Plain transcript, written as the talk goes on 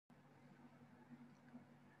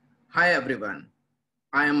Hi everyone,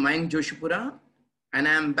 I am Mayank Joshipura and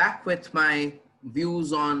I am back with my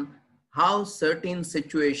views on how certain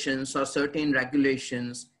situations or certain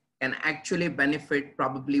regulations can actually benefit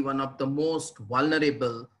probably one of the most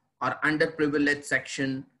vulnerable or underprivileged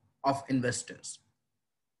section of investors.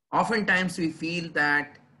 Oftentimes we feel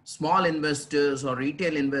that small investors or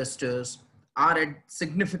retail investors are at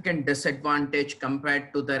significant disadvantage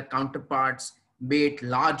compared to their counterparts, be it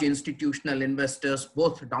large institutional investors,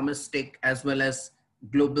 both domestic as well as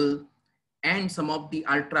global, and some of the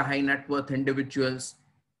ultra high net worth individuals.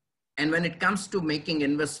 And when it comes to making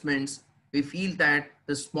investments, we feel that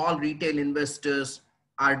the small retail investors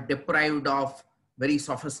are deprived of very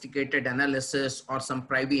sophisticated analysis or some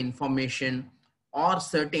private information or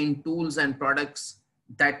certain tools and products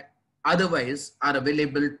that otherwise are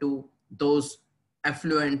available to those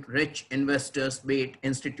affluent, rich investors, be it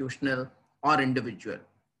institutional or individual.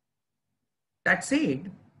 That said,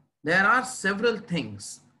 there are several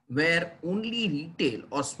things where only retail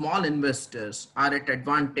or small investors are at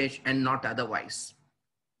advantage and not otherwise.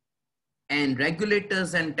 And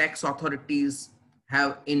regulators and tax authorities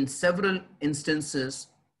have in several instances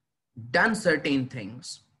done certain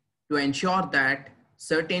things to ensure that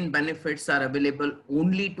certain benefits are available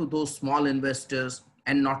only to those small investors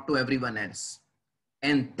and not to everyone else.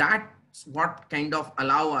 And that's what kind of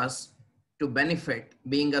allow us to benefit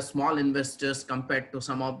being a small investors compared to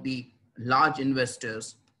some of the large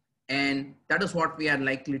investors. And that is what we are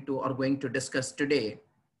likely to or going to discuss today.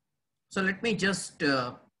 So let me just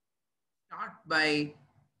start by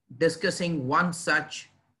discussing one such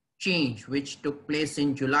change which took place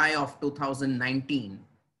in July of 2019,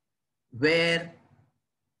 where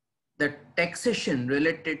the taxation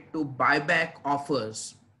related to buyback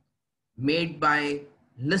offers made by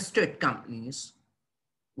listed companies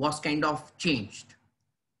was kind of changed.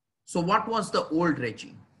 So what was the old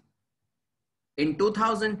regime? In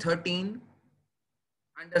 2013,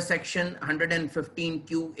 under section 115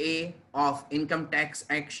 QA of Income Tax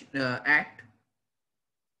Act,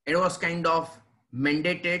 it was kind of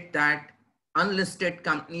mandated that unlisted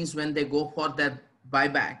companies, when they go for their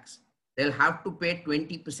buybacks, they'll have to pay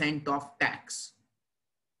 20% of tax.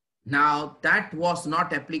 Now, that was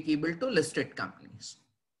not applicable to listed companies.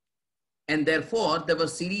 And therefore, there were a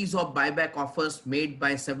series of buyback offers made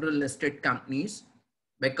by several listed companies,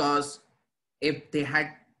 because if they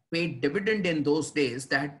had paid dividend in those days,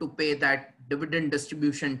 they had to pay that dividend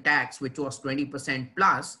distribution tax, which was 20%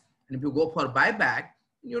 plus. And if you go for buyback,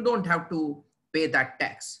 you don't have to pay that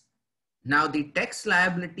tax. Now, the tax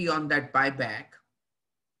liability on that buyback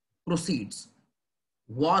proceeds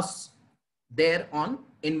was there on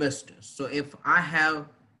investors. So if I have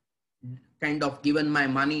kind of given my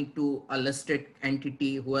money to a listed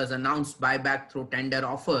entity who has announced buyback through tender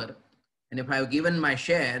offer, and if I have given my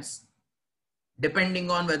shares, depending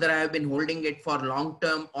on whether I have been holding it for long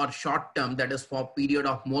term or short term, that is for a period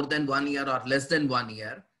of more than 1 year or less than 1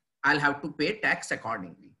 year, I'll have to pay tax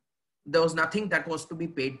accordingly. There was nothing that was to be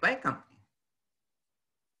paid by company.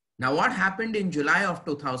 Now, what happened in July of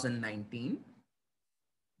 2019,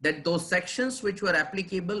 that those sections which were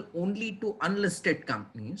applicable only to unlisted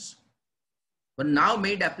companies were now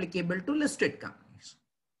made applicable to listed companies.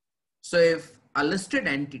 So if a listed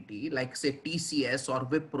entity like say TCS or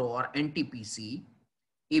Wipro or NTPC,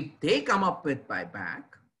 if they come up with buyback,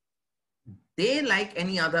 they, like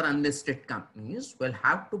any other unlisted companies, will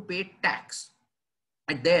have to pay tax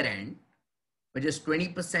at their end, which is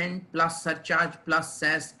 20% plus surcharge plus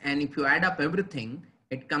cess. And if you add up everything,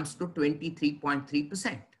 it comes to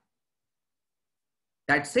 23.3%.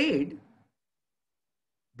 That said,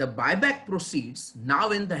 the buyback proceeds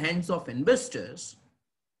now in the hands of investors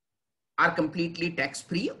are completely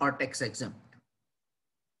tax-free or tax-exempt.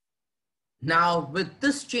 Now, with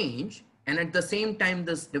this change, and at the same time,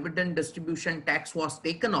 this dividend distribution tax was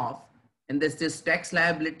taken off, and this tax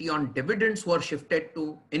liability on dividends were shifted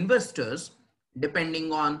to investors,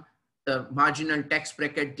 depending on the marginal tax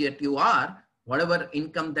bracket that you are, whatever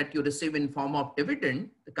income that you receive in form of dividend,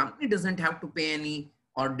 the company doesn't have to pay any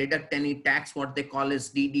or deduct any tax, what they call as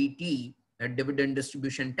DDT, a dividend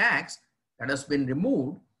distribution tax, that has been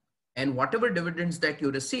removed. And whatever dividends that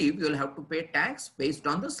you receive, you'll have to pay tax based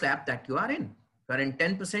on the slab that you are in. If you are in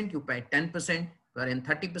 10%, you pay 10%. If you are in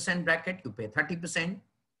 30% bracket, you pay 30%.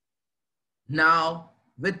 Now,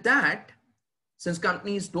 with that, since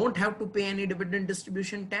companies don't have to pay any dividend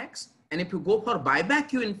distribution tax, and if you go for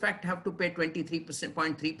buyback, you in fact have to pay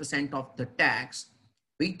 23.3% of the tax,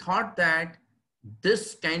 we thought that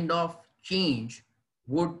this kind of change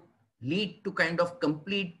would lead to kind of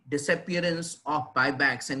complete disappearance of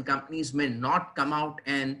buybacks, and companies may not come out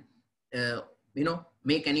and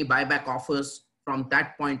make any buyback offers from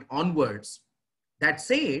that point onwards. That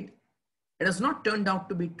said, it has not turned out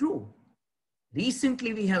to be true.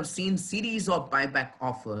 Recently, we have seen series of buyback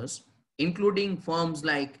offers, including firms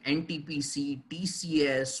like NTPC,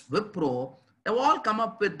 TCS, Wipro. They've all come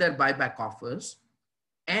up with their buyback offers.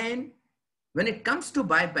 And when it comes to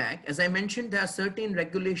buyback, as I mentioned, there are certain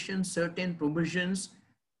regulations, certain provisions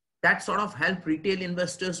that sort of help retail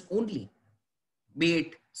investors only, be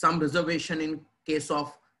it some reservation in case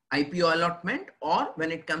of IPO allotment, or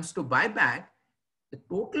when it comes to buyback, the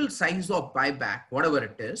total size of buyback, whatever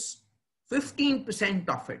it is, 15%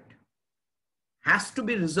 of it has to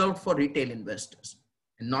be reserved for retail investors.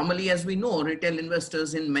 And normally, as we know, retail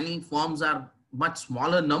investors in many firms are much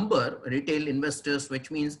smaller number, retail investors,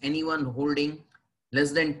 which means anyone holding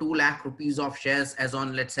less than 2 lakh rupees of shares as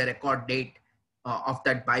on, let's say, record date of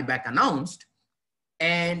that buyback announced.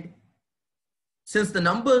 And since the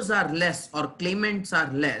numbers are less or claimants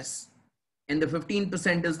are less, and the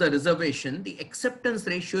 15% is the reservation, the acceptance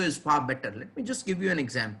ratio is far better. Let me just give you an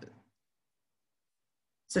example.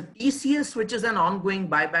 So TCS, which is an ongoing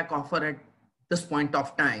buyback offer at this point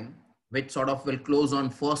of time, which sort of will close on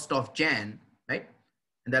 1st of Jan, right?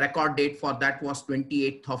 And the record date for that was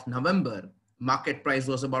 28th of November. Market price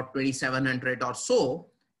was about 2,700 or so.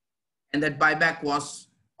 And that buyback was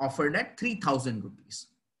offered at 3,000 rupees.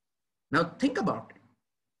 Now think about it.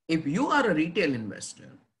 If you are a retail investor,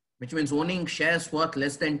 which means owning shares worth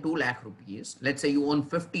less than 2 lakh rupees, let's say you own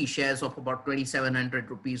 50 shares of about 2,700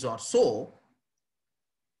 rupees or so,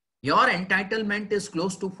 your entitlement is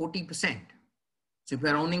close to 40%. So if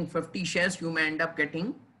you're owning 50 shares, you may end up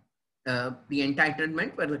getting the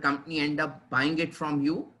entitlement where the company end up buying it from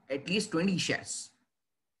you at least 20 shares.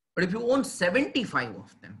 But if you own 75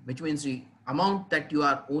 of them, which means the amount that you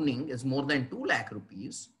are owning is more than 2 lakh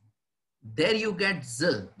rupees, there you get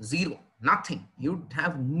zero, nothing. You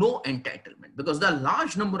have no entitlement because there are a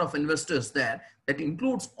large number of investors there that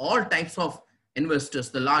includes all types of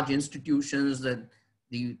investors, the large institutions,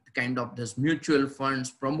 the kind of this mutual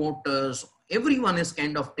funds, promoters, everyone is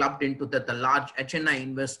kind of clubbed into that, the large HNI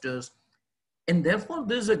investors. And therefore,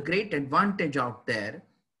 there's a great advantage out there,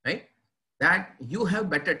 right? That you have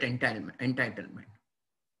better entitlement.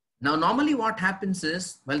 Now, normally what happens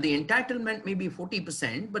is, well, the entitlement may be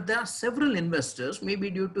 40%, but there are several investors, maybe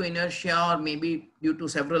due to inertia or maybe due to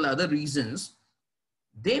several other reasons,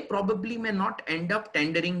 they probably may not end up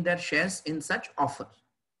tendering their shares in such offers.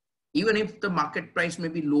 Even if the market price may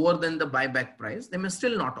be lower than the buyback price, they may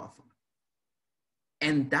still not offer.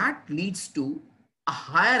 And that leads to a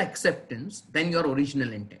higher acceptance than your original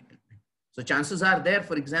entitlement. So chances are there,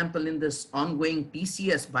 for example, in this ongoing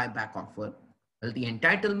TCS buyback offer, well, the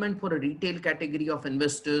entitlement for a retail category of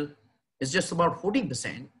investor is just about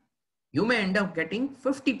 40%. You may end up getting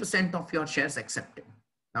 50% of your shares accepted.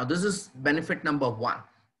 Now, this is benefit number one,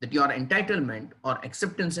 that your entitlement or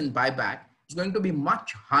acceptance in buyback is going to be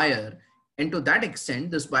much higher. And to that extent,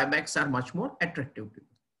 these buybacks are much more attractive to you.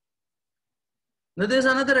 Now, there's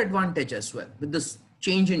another advantage as well with this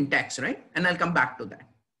change in tax, right? And I'll come back to that.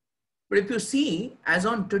 But if you see, as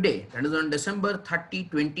on today, that is on December 30,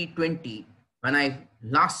 2020, when I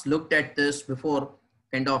last looked at this before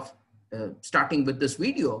kind of starting with this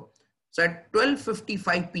video, so at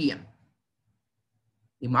 12:55 p.m.,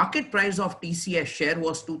 the market price of TCS share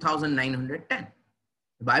was 2,910.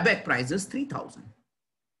 The buyback price is 3,000.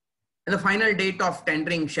 And the final date of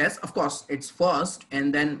tendering shares, of course, it's first,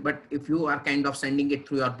 and then, but if you are kind of sending it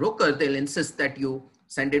through your broker, they'll insist that you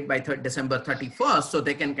send it by December 31st, so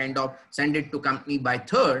they can kind of send it to company by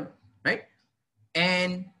 3rd, right?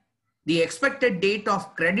 And the expected date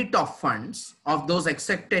of credit of funds of those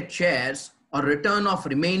accepted shares or return of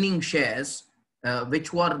remaining shares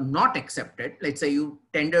which were not accepted, let's say you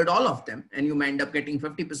tendered all of them and you may end up getting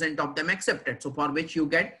 50% of them accepted. So for which you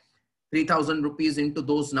get 3,000 rupees into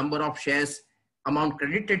those number of shares amount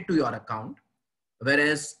credited to your account,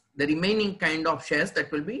 whereas the remaining kind of shares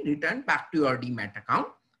that will be returned back to your demat account.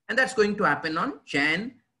 And that's going to happen on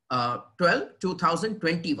Jan 12,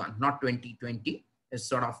 2021, not 2020. It's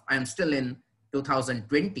sort of, I'm still in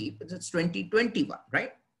 2020, but it's 2021,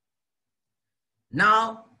 right?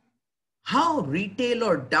 Now, how retail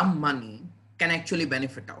or dumb money can actually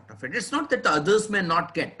benefit out of it. It's not that the others may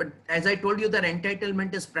not get, but as I told you, their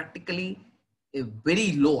entitlement is practically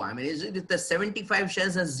very low. I mean, the 75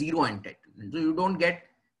 shares has zero entitlement. So you don't get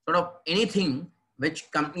sort of anything which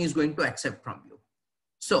company is going to accept from you.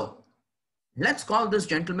 So let's call this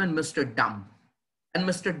gentleman Mr. Dumb. And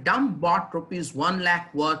Mr. Dumb bought rupees 1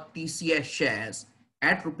 lakh worth TCS shares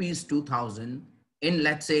at rupees 2,000 in,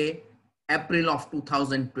 let's say, April of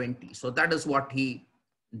 2020. So that is what he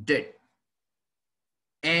did.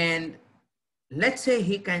 And let's say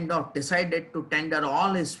he kind of decided to tender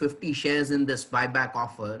all his 50 shares in this buyback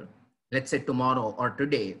offer, let's say tomorrow or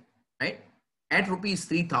today, right? At rupees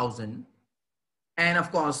 3,000. And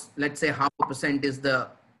of course, let's say 0.5% is the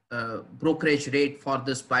brokerage rate for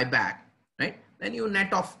this buyback, right? Then you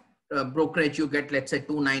net off brokerage, you get, let's say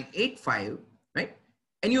 2,985, right?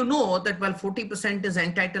 And you know that, well, 40% is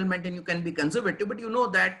entitlement and you can be conservative, but you know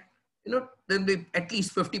that, there'll be at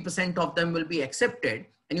least 50% of them will be accepted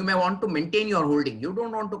and you may want to maintain your holding. You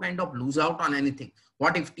don't want to kind of lose out on anything.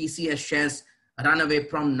 What if TCS shares run away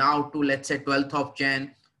from now to, let's say, 12th of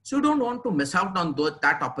Jan? So you don't want to miss out on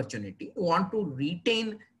that opportunity. You want to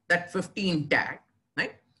retain that 50 intact,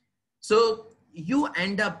 right? So you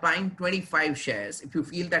end up buying 25 shares. If you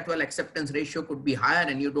feel that, well, acceptance ratio could be higher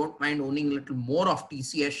and you don't mind owning a little more of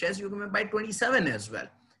TCS shares, you can buy 27 as well.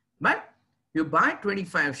 But you buy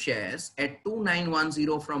 25 shares at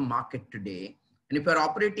 2,910 from market today. And if you're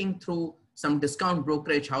operating through some discount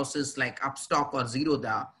brokerage houses like Upstock or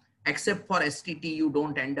Zerodha, except for STT, you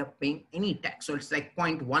don't end up paying any tax. So it's like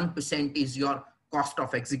 0.1% is your cost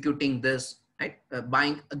of executing this, right?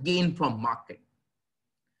 Buying again from market.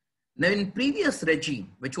 Now in previous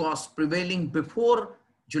regime, which was prevailing before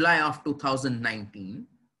July of 2019,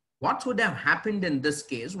 what would have happened in this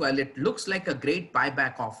case? Well, it looks like a great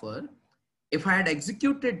buyback offer. If I had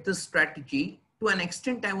executed this strategy, to an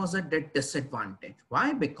extent, I was at a disadvantage.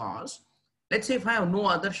 Why? Because let's say if I have no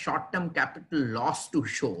other short-term capital loss to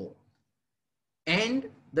show, and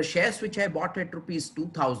the shares which I bought at rupees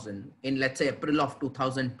 2,000 in, let's say, April of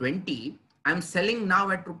 2020, I'm selling now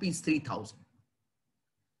at rupees 3,000.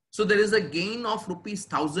 So there is a gain of rupees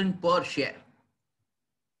 1,000 per share.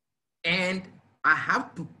 And I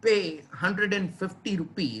have to pay 150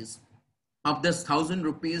 rupees of this 1,000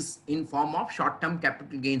 rupees in form of short-term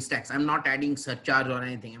capital gains tax. I'm not adding surcharge or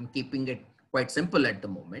anything. I'm keeping it quite simple at the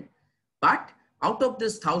moment. But out of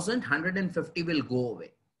this 1,000, 150 will go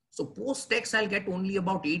away. So post-tax, I'll get only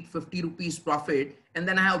about 850 rupees profit. And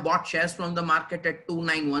then I have bought shares from the market at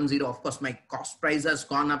 2,910. Of course, my cost price has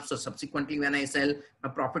gone up. So subsequently, when I sell, my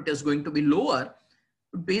profit is going to be lower.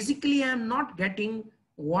 But basically, I'm not getting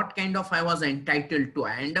what kind of I was entitled to.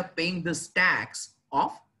 I end up paying this tax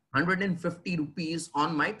of 150 rupees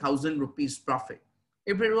on my 1,000 rupees profit.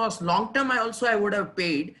 If it was long term, I would have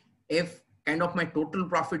paid, if kind of my total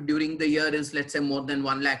profit during the year is, let's say, more than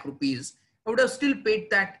 1 lakh rupees, I would have still paid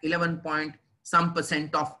that 11 point some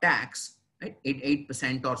percent of tax, right?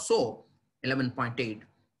 8% or so, 11.8,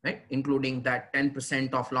 right? Including that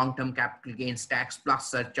 10% of long-term capital gains tax plus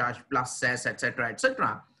surcharge plus cess, etc.,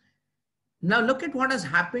 etc. Now look at what has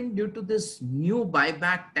happened due to this new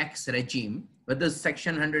buyback tax regime with this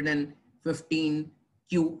section 115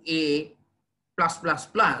 QA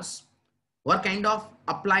plus were kind of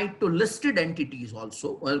applied to listed entities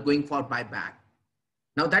also while going for buyback.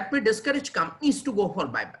 Now that may discourage companies to go for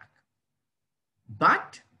buyback.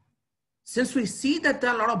 But since we see that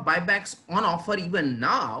there are a lot of buybacks on offer even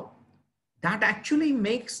now, that actually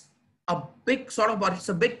makes a big it's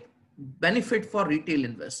a big benefit for retail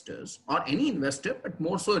investors or any investor, but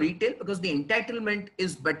more so retail, because the entitlement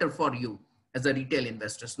is better for you as a retail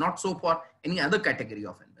investor, not so for any other category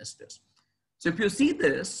of investors. So if you see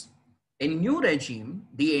this, in new regime,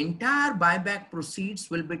 the entire buyback proceeds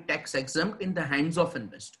will be tax exempt in the hands of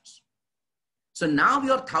investors. So now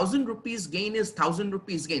your 1,000 rupees gain is 1,000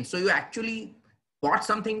 rupees gain. So you actually bought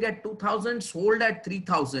something at 2,000, sold at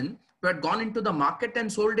 3,000. If you had gone into the market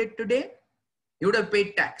and sold it today, you would have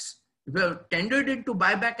paid tax. If you have tendered it to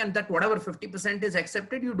buyback and that whatever 50% is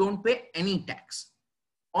accepted, you don't pay any tax.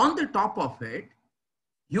 On the top of it,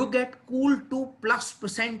 you get cool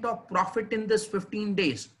 2+% of profit in this 15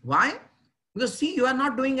 days. Why? Because see, you are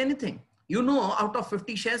not doing anything. You know, out of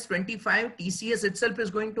 50 shares, 25, TCS itself is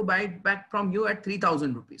going to buy it back from you at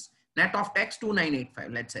 3,000 rupees. Net of tax,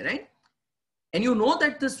 2,985, let's say, right? And you know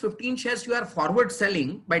that this 15 shares you are forward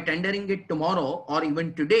selling by tendering it tomorrow or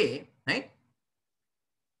even today, right?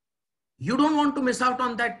 You don't want to miss out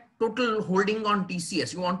on that total holding on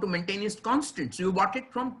TCS. You want to maintain it constant. So you bought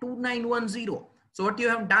it from 2,910. So what you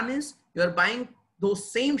have done is you are buying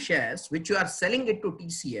those same shares which you are selling it to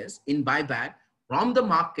TCS in buyback from the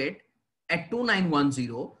market at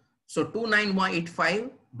 2,910. So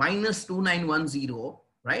 2,985 minus 2,910,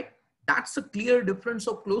 right? That's a clear difference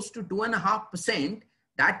of close to 2.5%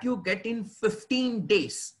 that you get in 15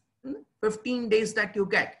 days. 15 days that you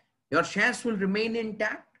get. Your shares will remain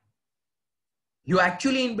intact. You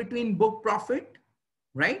actually in between book profit,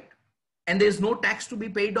 right? And there's no tax to be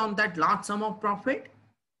paid on that large sum of profit.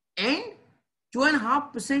 And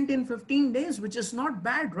 2.5% in 15 days, which is not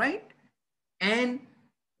bad, right? And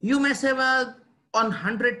you may say, well, on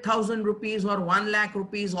 100,000 rupees or 1 lakh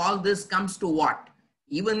rupees, all this comes to what?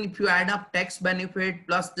 Even if you add up tax benefit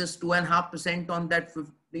plus this 2.5% on that,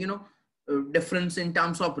 difference in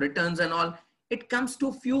terms of returns and all, it comes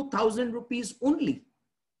to few thousand rupees only.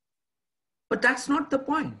 But that's not the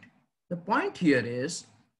point. The point here is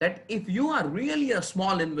that if you are really a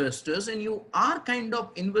small investors and you are kind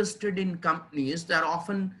of invested in companies that are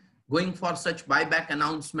often going for such buyback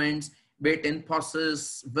announcements, be it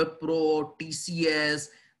Infosys, Wipro, TCS,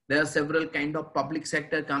 there are several kind of public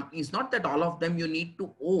sector companies, not that all of them you need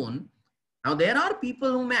to own. Now, there are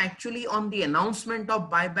people who may actually on the announcement of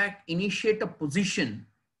buyback initiate a position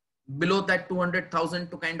below that 200,000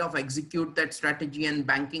 to kind of execute that strategy and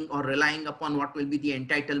banking or relying upon what will be the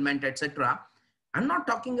entitlement, etc. I'm not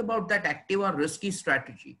talking about that active or risky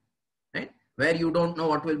strategy, right? Where you don't know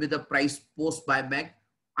what will be the price post buyback.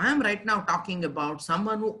 I am right now talking about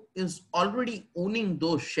someone who is already owning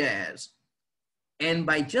those shares. And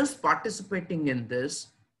by just participating in this,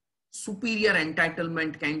 superior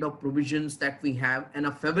entitlement kind of provisions that we have and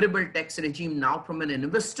a favorable tax regime now from an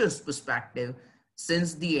investor's perspective,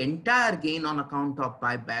 since the entire gain on account of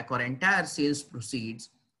buyback or entire sales proceeds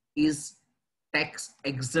is tax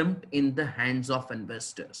exempt in the hands of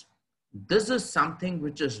investors. This is something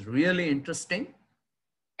which is really interesting.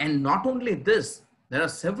 And not only this, there are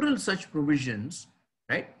several such provisions,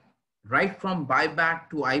 right? Right from buyback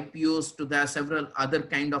to IPOs to there are several other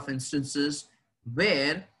kind of instances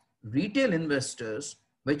where retail investors,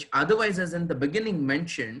 which otherwise as in the beginning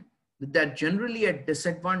mentioned, they're generally at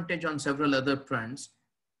disadvantage on several other fronts.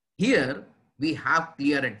 Here we have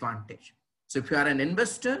clear advantage. So if you are an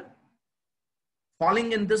investor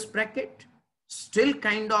falling in this bracket, still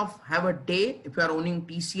kind of have a day if you are owning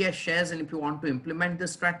TCS shares and if you want to implement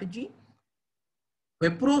this strategy.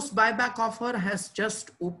 Wipro's buyback offer has just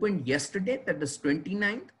opened yesterday, that is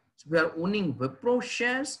 29th. So we are owning Wipro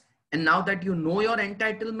shares, and now that you know your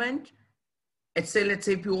entitlement, let's say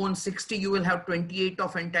if you own 60, you will have 28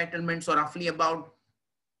 of entitlements, or roughly about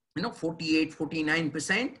 48,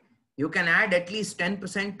 49%. You can add at least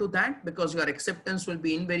 10% to that because your acceptance will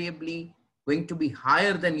be invariably going to be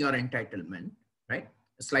higher than your entitlement, right?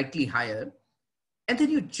 Slightly higher. And then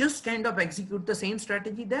you just kind of execute the same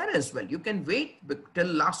strategy there as well. You can wait till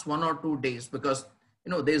last 1 or 2 days because,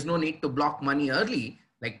 there's no need to block money early.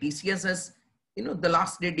 Like TCS has, the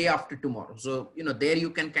last day after tomorrow. So, there you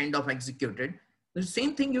can kind of execute it. The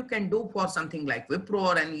same thing you can do for something like Wipro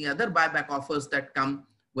or any other buyback offers that come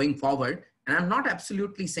going forward. And I'm not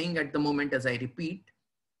absolutely saying at the moment, as I repeat,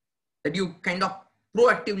 that you kind of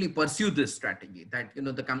proactively pursue this strategy that,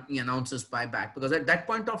 the company announces buyback, because at that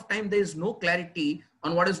point of time, there is no clarity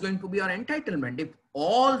on what is going to be our entitlement. If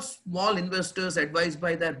all small investors advised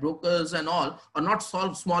by their brokers and all, or not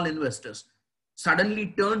small investors,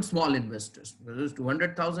 suddenly turn small investors, because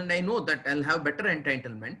 200,000, I know that I'll have better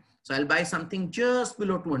entitlement. So I'll buy something just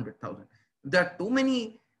below 200,000. If there are too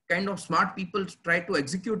many kind of smart people to try to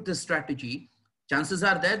execute this strategy, chances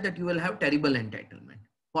are there that you will have terrible entitlement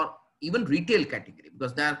for even retail category,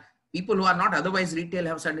 because there are people who are not otherwise retail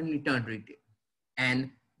have suddenly turned retail. And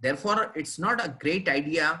therefore, it's not a great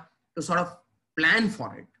idea to sort of plan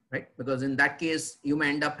for it, right? Because in that case, you may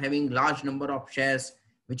end up having large number of shares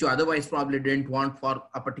which you otherwise probably didn't want for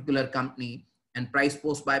a particular company, and price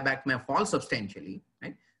post buyback may fall substantially,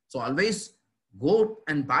 right? So always go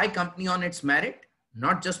and buy company on its merit,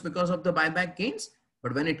 not just because of the buyback gains,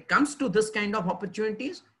 but when it comes to this kind of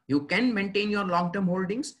opportunities, you can maintain your long-term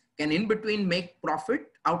holdings, can in between make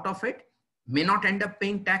profit out of it, may not end up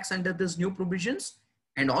paying tax under these new provisions,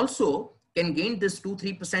 and also can gain this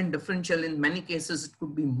 2-3% differential. In many cases, it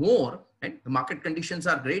could be more, right? The market conditions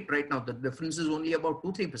are great right now. The difference is only about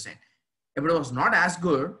 2-3%. If it was not as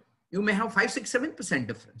good, you may have 5-6-7%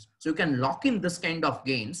 difference. So you can lock in this kind of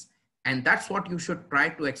gains, and that's what you should try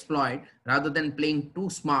to exploit rather than playing too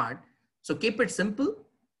smart. So keep it simple,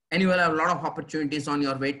 and you will have a lot of opportunities on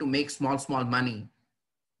your way to make small money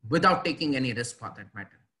without taking any risk for that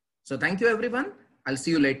matter. So thank you, everyone. I'll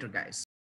see you later, guys.